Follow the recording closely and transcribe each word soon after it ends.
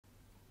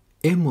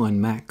M1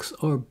 Macs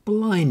are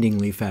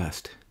blindingly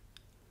fast.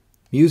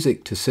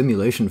 Music to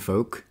simulation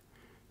folk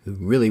who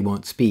really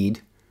want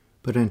speed,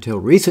 but until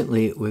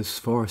recently it was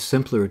far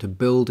simpler to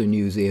build and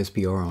use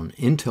ASPR on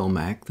Intel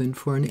Mac than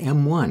for an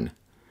M1.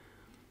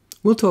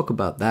 We'll talk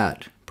about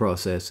that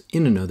process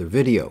in another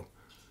video.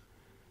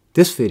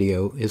 This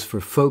video is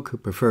for folk who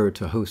prefer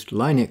to host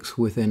Linux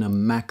within a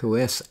Mac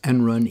OS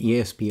and run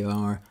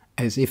ASPR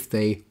as if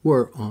they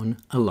were on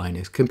a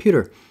Linux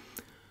computer.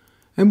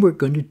 And we're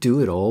going to do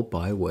it all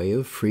by way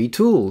of free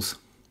tools.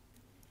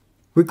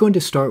 We're going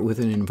to start with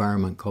an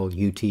environment called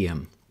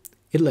UTM.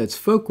 It lets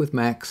folk with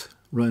Macs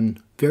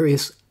run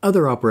various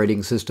other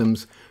operating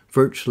systems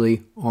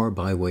virtually or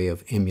by way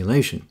of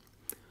emulation.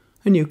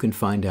 And you can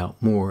find out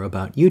more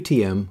about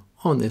UTM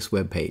on this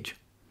webpage.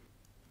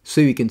 So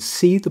you can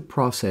see the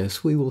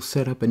process, we will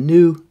set up a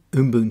new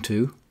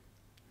Ubuntu.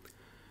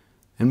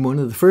 And one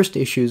of the first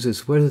issues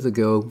is whether to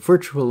go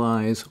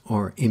virtualize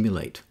or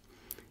emulate.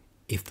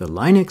 If the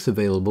Linux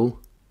available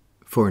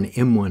for an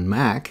M1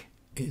 Mac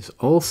is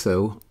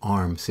also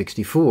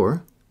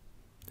ARM64,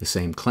 the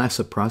same class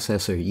of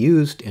processor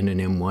used in an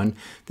M1,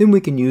 then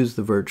we can use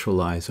the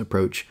virtualize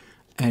approach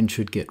and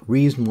should get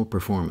reasonable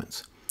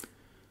performance.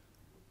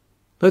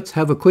 Let's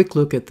have a quick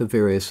look at the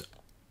various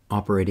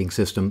operating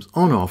systems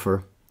on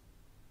offer.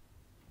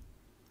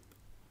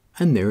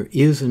 And there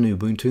is an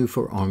Ubuntu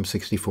for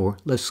ARM64.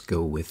 Let's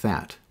go with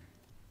that.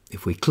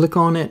 If we click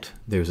on it,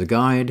 there's a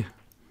guide.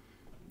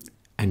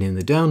 And in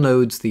the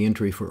downloads, the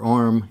entry for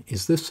ARM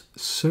is this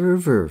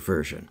server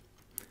version.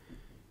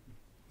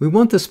 We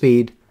want the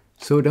speed,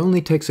 so it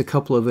only takes a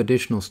couple of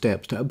additional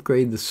steps to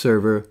upgrade the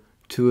server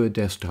to a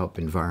desktop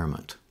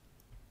environment.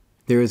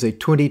 There is a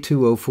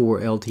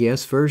 2204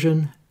 LTS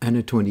version and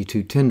a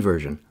 2210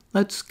 version.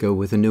 Let's go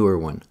with a newer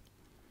one.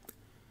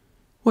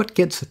 What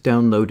gets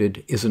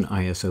downloaded is an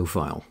ISO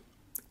file.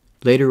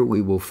 Later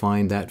we will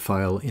find that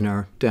file in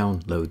our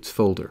Downloads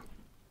folder.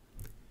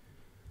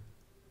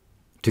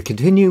 To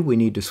continue, we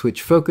need to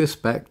switch focus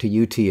back to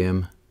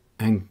UTM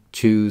and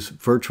choose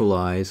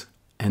Virtualize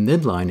and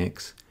then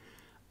Linux,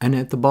 and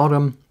at the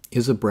bottom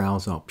is a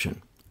Browse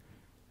option.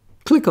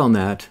 Click on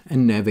that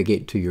and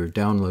navigate to your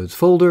Downloads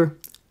folder,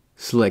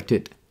 select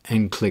it,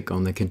 and click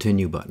on the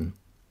Continue button.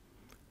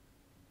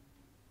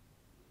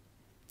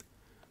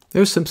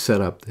 There's some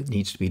setup that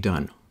needs to be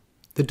done.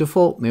 The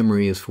default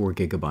memory is 4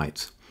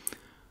 GB.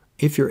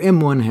 If your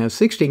M1 has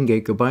 16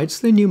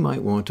 GB, then you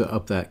might want to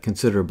up that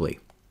considerably.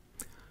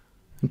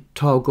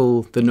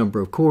 Toggle the number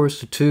of cores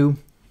to 2.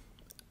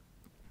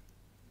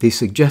 The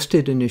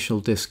suggested initial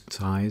disk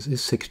size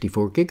is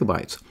 64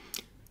 GB.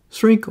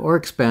 Shrink or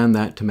expand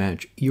that to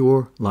match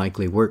your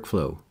likely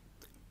workflow.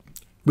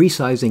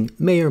 Resizing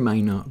may or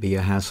may not be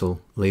a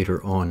hassle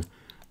later on.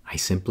 I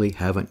simply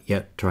haven't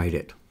yet tried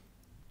it.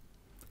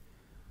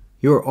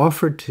 You're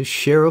offered to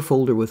share a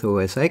folder with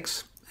OS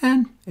X,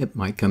 and it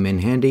might come in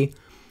handy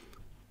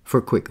for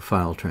quick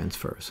file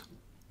transfers.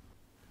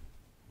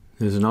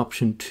 There's an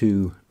option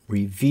to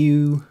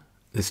review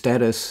the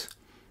status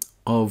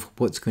of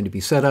what's going to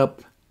be set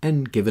up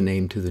and give a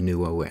name to the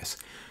new OS.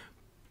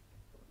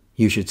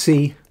 You should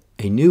see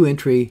a new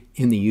entry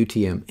in the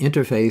UTM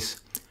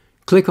interface.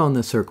 Click on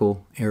the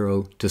circle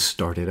arrow to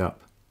start it up.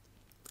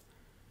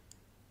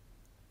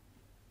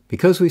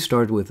 Because we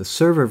started with a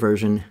server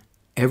version,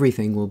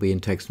 everything will be in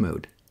text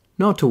mode.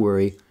 Not to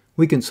worry,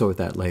 we can sort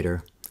that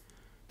later.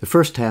 The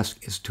first task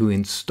is to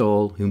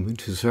install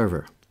Ubuntu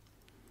Server.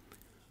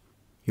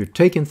 You're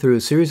taken through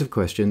a series of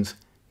questions,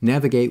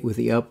 navigate with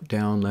the up,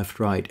 down, left,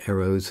 right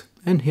arrows,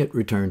 and hit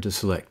return to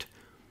select.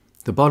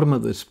 The bottom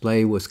of the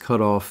display was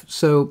cut off,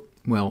 so,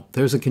 well,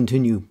 there's a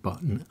continue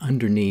button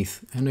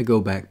underneath and a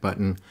go back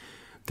button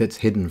that's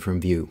hidden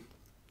from view.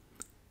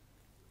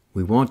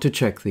 We want to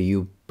check the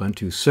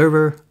Ubuntu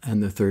server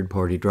and the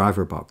third-party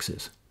driver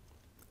boxes.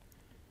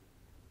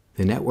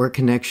 The network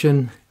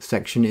connection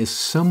section is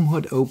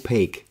somewhat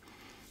opaque.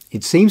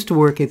 It seems to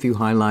work if you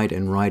highlight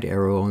and right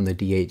arrow on the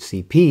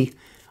DHCP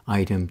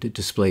item to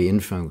display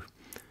info.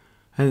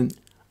 And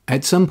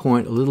at some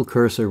point, a little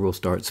cursor will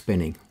start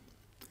spinning.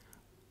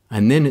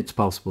 And then it's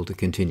possible to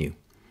continue.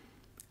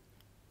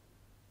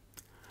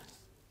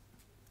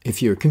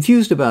 If you're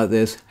confused about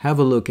this, have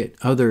a look at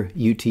other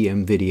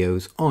UTM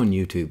videos on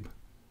YouTube.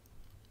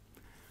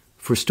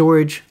 For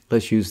storage,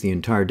 let's use the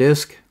entire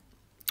disk.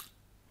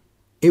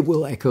 It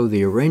will echo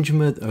the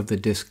arrangement of the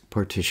disk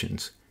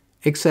partitions.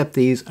 Accept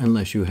these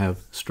unless you have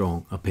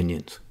strong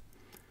opinions.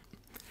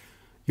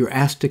 You're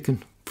asked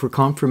for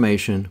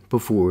confirmation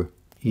before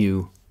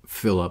you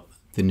fill up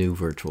the new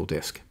virtual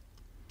disk.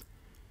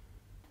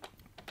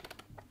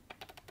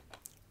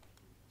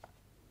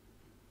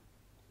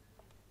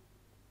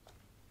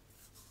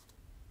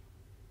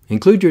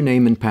 Include your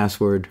name and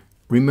password.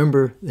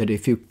 Remember that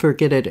if you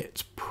forget it,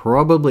 it's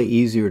probably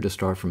easier to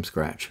start from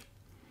scratch.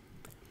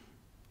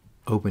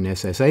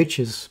 OpenSSH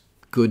is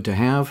good to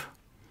have.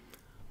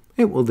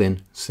 It will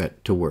then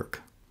set to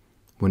work.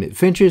 When it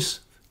finishes,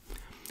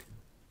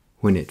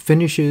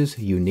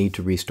 you need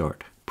to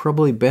restart.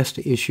 Probably best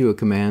to issue a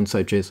command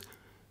such as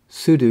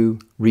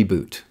sudo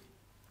reboot.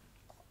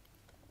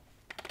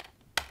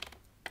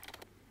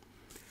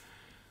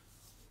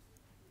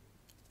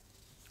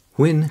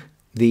 When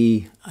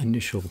the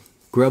initial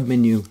grub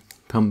menu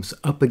comes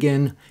up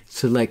again,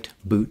 select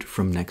Boot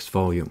from Next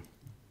Volume.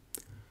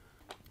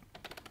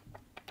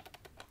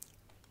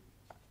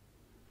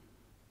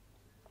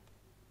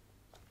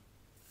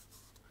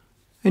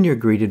 And you're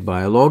greeted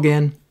by a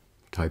login.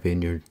 Type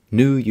in your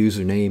new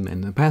username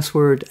and the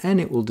password, and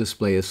it will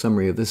display a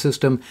summary of the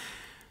system.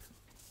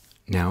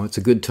 Now it's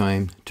a good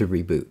time to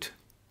reboot.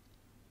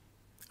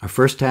 Our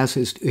first task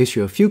is to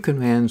issue a few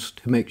commands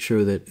to make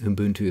sure that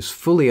Ubuntu is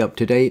fully up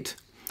to date.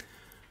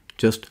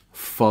 Just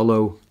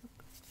follow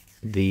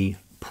the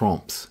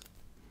prompts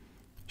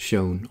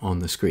shown on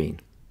the screen.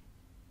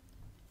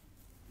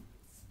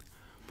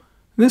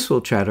 This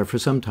will chatter for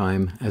some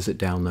time as it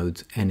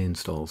downloads and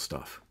installs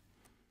stuff.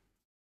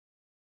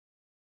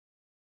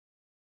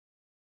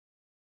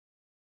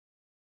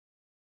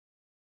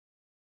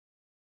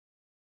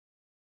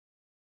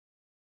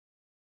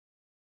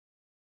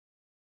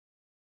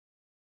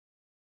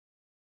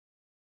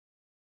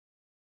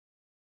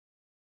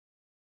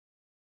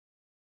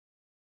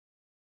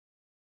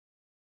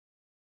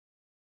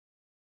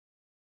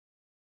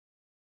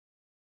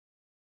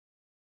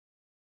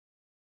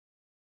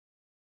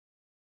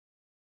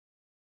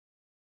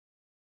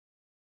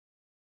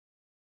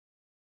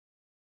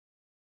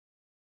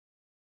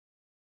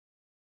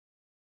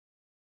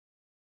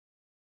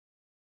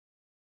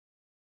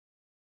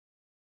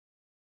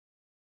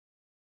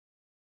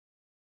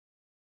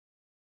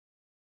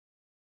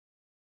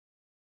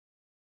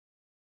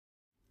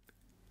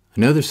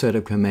 Another set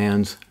of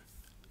commands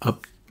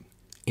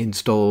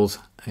installs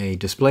a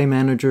display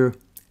manager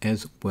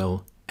as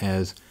well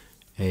as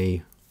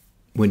a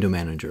window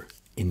manager.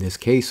 In this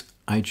case,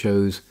 I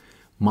chose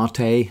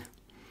Mate.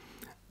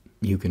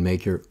 You can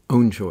make your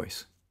own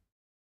choice.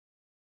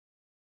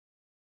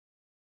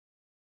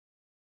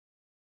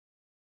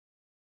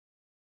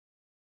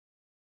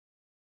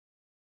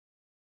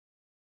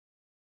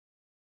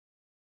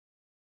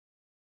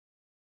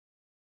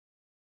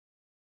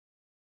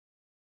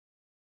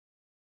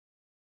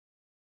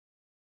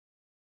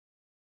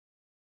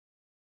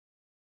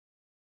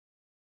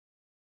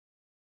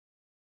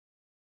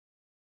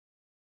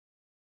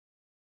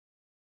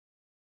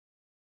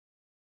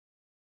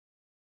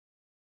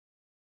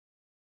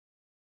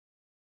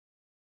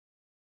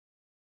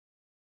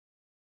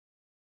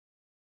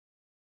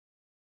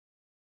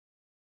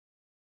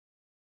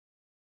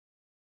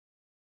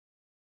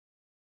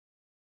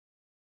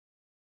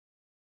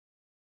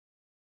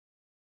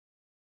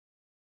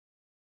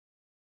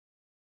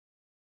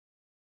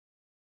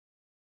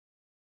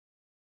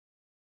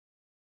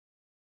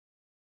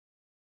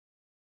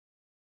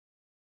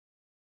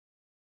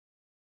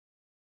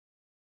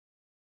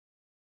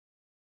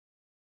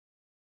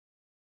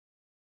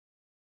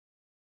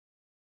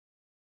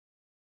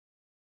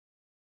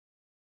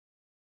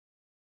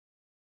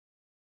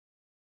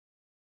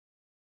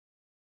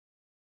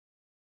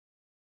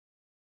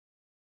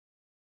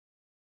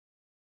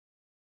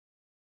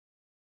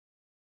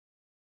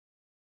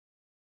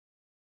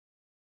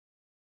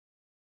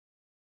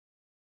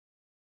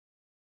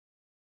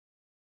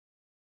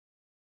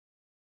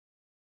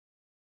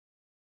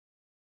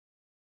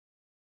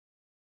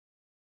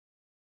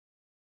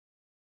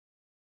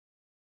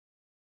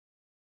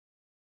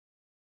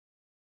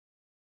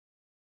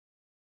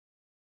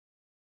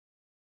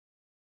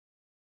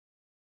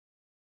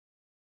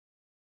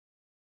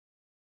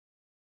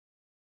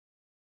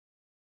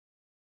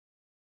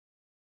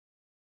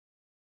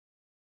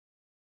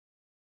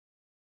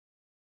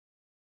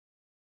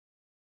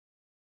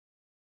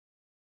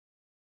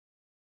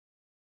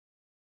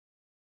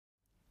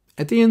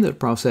 At the end of the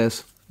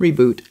process,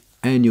 reboot,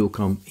 and you'll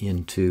come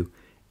into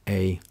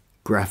a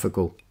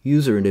graphical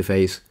user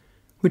interface,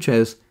 which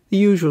has the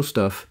usual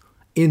stuff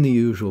in the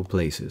usual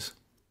places.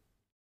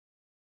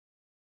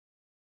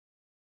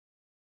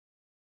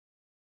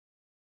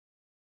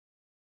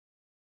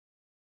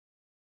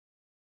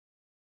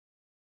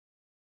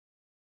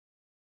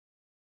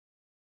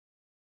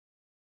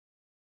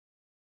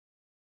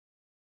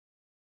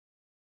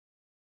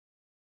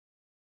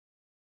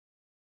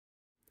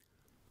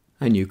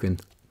 And you can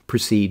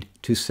proceed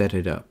to set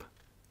it up.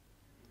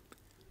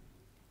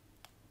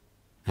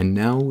 And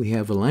now we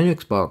have a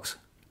Linux box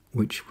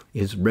which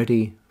is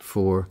ready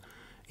for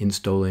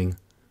installing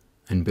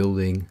and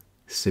building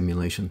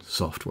simulation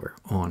software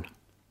on.